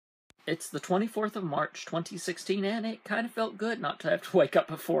It's the 24th of March, 2016, and it kind of felt good not to have to wake up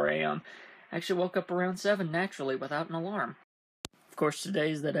at 4 a.m. I actually woke up around 7 naturally without an alarm. Of course,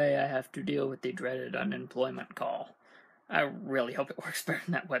 today's the day I have to deal with the dreaded unemployment call. I really hope it works better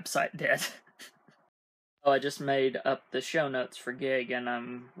than that website did. Oh, I just made up the show notes for Gig, and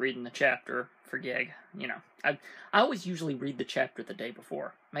I'm reading the chapter for Gig. You know, I always usually read the chapter the day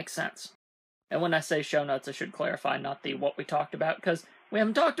before. Makes sense. And when I say show notes, I should clarify not the what we talked about, because we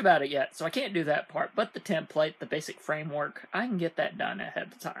haven't talked about it yet, so I can't do that part. But the template, the basic framework, I can get that done ahead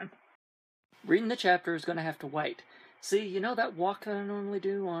of time. Reading the chapter is going to have to wait. See, you know that walk that I normally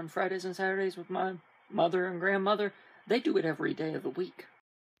do on Fridays and Saturdays with my mother and grandmother? They do it every day of the week.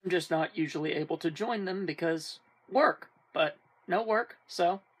 I'm just not usually able to join them because work. But no work,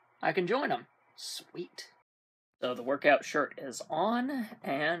 so I can join them. Sweet. So the workout shirt is on,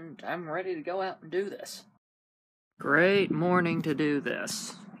 and I'm ready to go out and do this. Great morning to do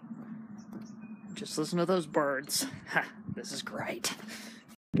this. Just listen to those birds. Ha, this is great.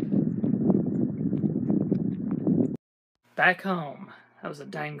 Back home. That was a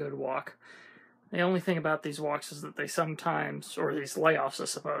dang good walk. The only thing about these walks is that they sometimes, or these layoffs I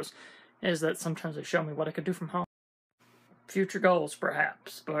suppose, is that sometimes they show me what I could do from home. Future goals,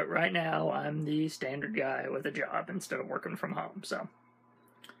 perhaps, but right now I'm the standard guy with a job instead of working from home, so.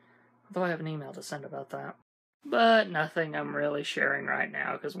 Although I have an email to send about that. But nothing I'm really sharing right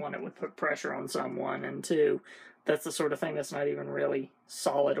now, because one, it would put pressure on someone, and two, that's the sort of thing that's not even really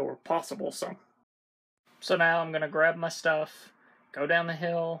solid or possible, so. So now I'm going to grab my stuff, go down the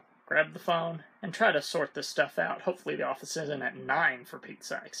hill, grab the phone, and try to sort this stuff out. Hopefully the office isn't at 9, for Pete's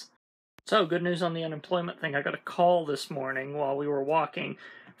sakes. So, good news on the unemployment thing. I got a call this morning while we were walking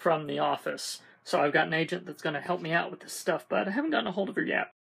from the office. So I've got an agent that's going to help me out with this stuff, but I haven't gotten a hold of her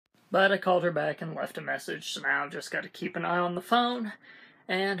yet. But I called her back and left a message, so now I've just got to keep an eye on the phone,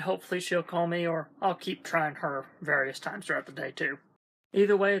 and hopefully she'll call me, or I'll keep trying her various times throughout the day, too.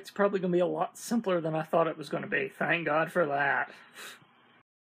 Either way, it's probably going to be a lot simpler than I thought it was going to be. Thank God for that.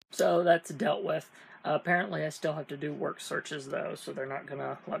 So that's dealt with. Apparently I still have to do work searches, though, so they're not going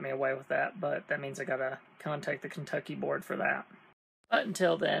to let me away with that, but that means I got to contact the Kentucky board for that. But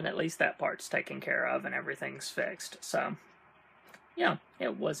until then, at least that part's taken care of and everything's fixed, so yeah,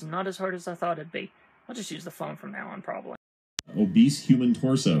 it was not as hard as I thought it'd be. I'll just use the phone from now on, probably. Obese human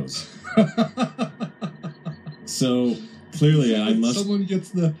torsos. So clearly I must... Someone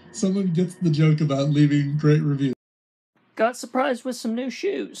gets the joke about leaving great reviews. Got surprised with some new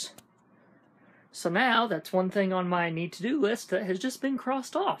shoes. So now, that's one thing on my need-to-do list that has just been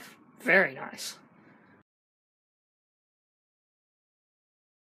crossed off. Very nice.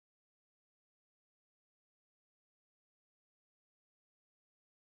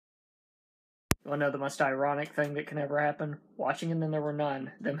 You want to know the most ironic thing that can ever happen? Watching And Then There Were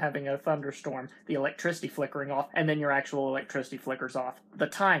None, them having a thunderstorm, the electricity flickering off, and then your actual electricity flickers off. The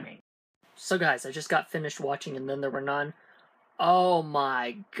timing. So guys, I just got finished watching And Then There Were None. Oh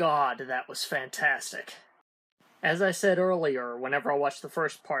my god, that was fantastic. As I said earlier, whenever I watched the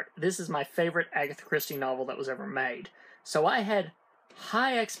first part, this is my favorite Agatha Christie novel that was ever made. So I had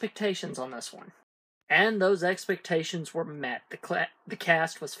high expectations on this one. And those expectations were met. The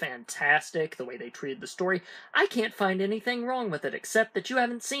cast was fantastic, the way they treated the story. I can't find anything wrong with it, except that you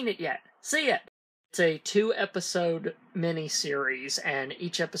haven't seen it yet. See it! It's a 2-episode mini-series, and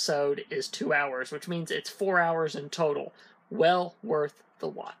each episode is 2 hours, which means it's 4 hours in total. Well worth the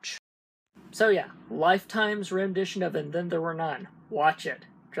watch. So yeah, Lifetime's rendition of And Then There Were None. Watch it.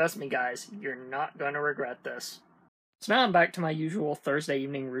 Trust me guys, you're not going to regret this. So now I'm back to my usual Thursday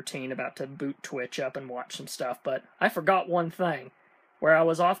evening routine, about to boot Twitch up and watch some stuff, but I forgot one thing. Where I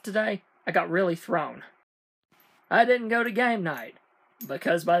was off today, I got really thrown. I didn't go to game night,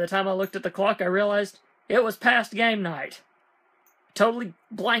 because by the time I looked at the clock I realized it was past game night. Totally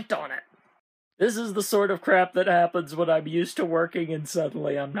blanked on it. This is the sort of crap that happens when I'm used to working and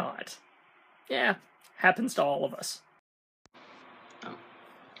suddenly I'm not. Yeah, happens to all of us. Oh.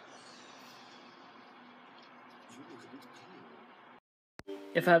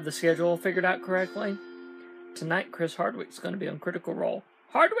 If I have the schedule figured out correctly, tonight Chris Hardwick's going to be on Critical Role.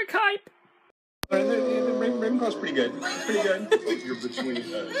 Hardwick hype! Ravenclaw's pretty good. Pretty good. You're between.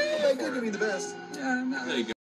 Give me the best. There you go.